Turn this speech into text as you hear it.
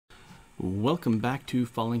Welcome back to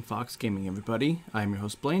FallingFoxGaming, everybody. I'm your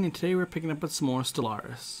host Blaine, and today we're picking up with some more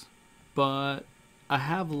Stellaris. But I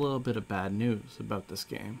have a little bit of bad news about this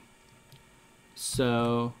game.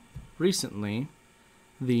 So, recently,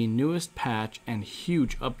 the newest patch and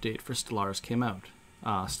huge update for Stellaris came out.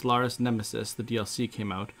 Stellaris Nemesis, the DLC,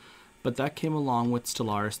 came out, but that came along with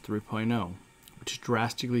Stellaris 3.0, which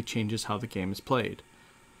drastically changes how the game is played.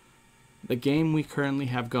 The game we currently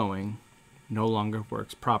have going no longer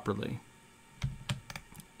works properly.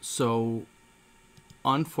 So,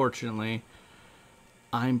 unfortunately,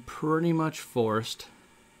 I'm pretty much forced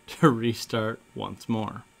to restart once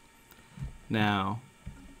more. Now,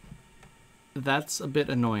 that's a bit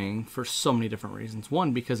annoying for so many different reasons.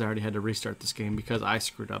 One, because I already had to restart this game because I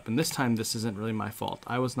screwed up, and this time this isn't really my fault.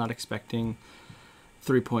 I was not expecting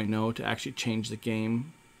 3.0 to actually change the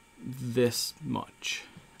game this much.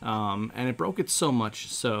 And it broke it so much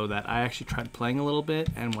so that I actually tried playing a little bit,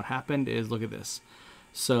 and what happened is, look at this.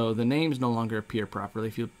 So the names no longer appear properly.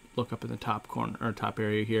 If you look up in the top corner or top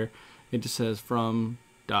area here, it just says from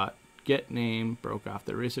 .get name broke off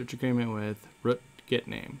the research agreement with root get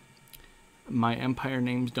name. My empire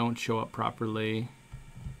names don't show up properly.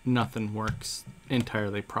 Nothing works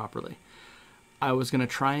entirely properly. I was gonna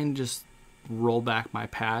try and just roll back my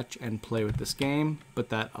patch and play with this game, but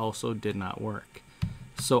that also did not work.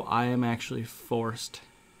 So I am actually forced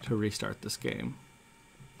to restart this game,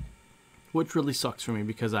 which really sucks for me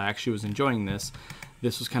because I actually was enjoying this.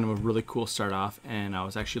 This was kind of a really cool start off, and I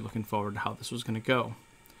was actually looking forward to how this was going to go.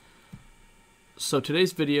 So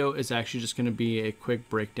today's video is actually just going to be a quick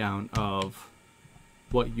breakdown of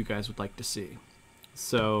what you guys would like to see.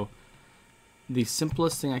 So the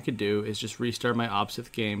simplest thing I could do is just restart my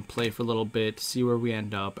Obsith game, play for a little bit, see where we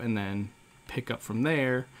end up, and then pick up from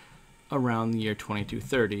there around the year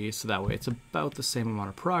 2230, so that way it's about the same amount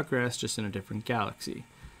of progress, just in a different galaxy.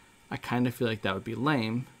 I kind of feel like that would be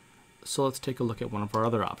lame, so let's take a look at one of our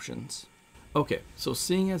other options. Okay, so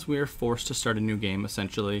seeing as we are forced to start a new game,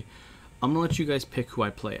 essentially, I'm going to let you guys pick who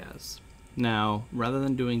I play as. Now, rather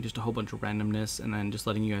than doing just a whole bunch of randomness and then just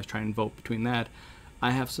letting you guys try and vote between that,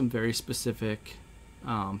 I have some very specific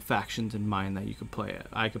factions in mind that I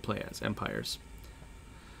could play as, empires.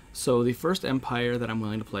 So the first empire that I'm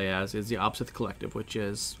willing to play as is the Obsith Collective, which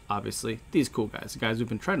is obviously these cool guys, the guys we've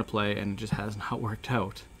been trying to play and it just has not worked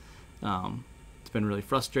out. It's been really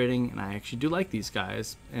frustrating, and I actually do like these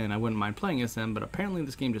guys, and I wouldn't mind playing as them, but apparently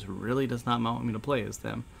this game just really does not want me to play as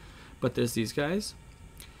them. But there's these guys.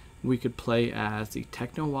 We could play as the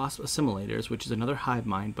Techno-Wasp Assimilators, which is another hive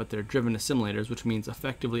mind, but they're driven assimilators, which means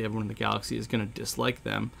effectively everyone in the galaxy is going to dislike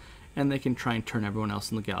them, and they can try and turn everyone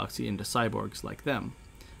else in the galaxy into cyborgs like them.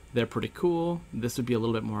 They're pretty cool. This would be a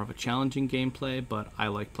little bit more of a challenging gameplay, but I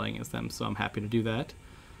like playing as them, so I'm happy to do that.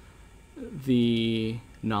 The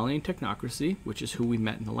Nalian Technocracy, which is who we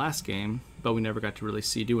met in the last game, but we never got to really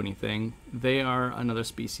see do anything. They are another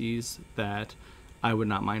species that I would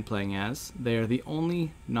not mind playing as. They are the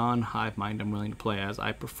only non-hive mind I'm willing to play as.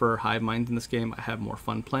 I prefer hive minds in this game. I have more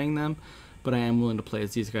fun playing them, but I am willing to play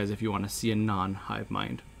as these guys if you want to see a non-hive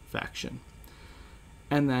mind faction.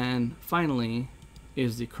 And then finally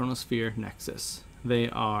is the Chronosphere Nexus. They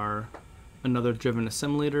are another driven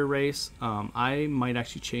assimilator race. I might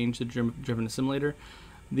actually change the driven assimilator.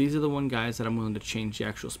 These are the one guys that I'm willing to change the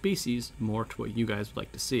actual species more to what you guys would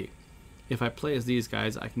like to see. If I play as these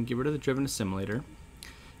guys, I can get rid of the driven assimilator,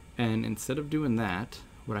 and instead of doing that,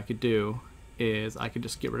 what I could do is I could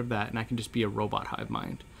just get rid of that and I can just be a robot hive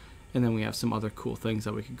mind, and then we have some other cool things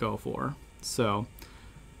that we could go for. So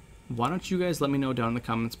why don't you guys let me know down in the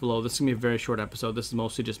comments below. This is going to be a very short episode. This is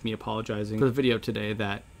mostly just me apologizing for the video today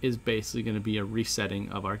that is basically going to be a resetting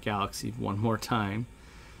of our galaxy one more time.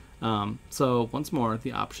 So once more,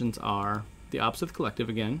 the options are the Obsith Collective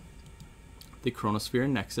again, the Chronosphere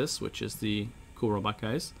Nexus, which is the cool robot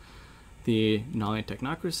guys, the Nalian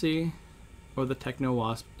Technocracy, or the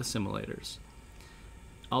Techno-Wasp Assimilators.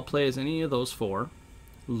 I'll play as any of those four.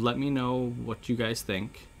 Let me know what you guys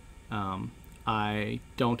think. I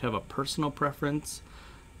don't have a personal preference.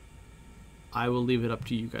 I will leave it up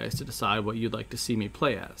to you guys to decide what you'd like to see me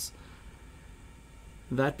play as.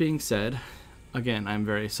 That being said, again, I'm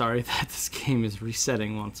very sorry that this game is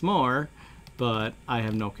resetting once more, but I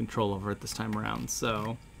have no control over it this time around.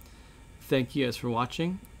 So thank you guys for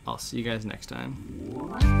watching. I'll see you guys next time.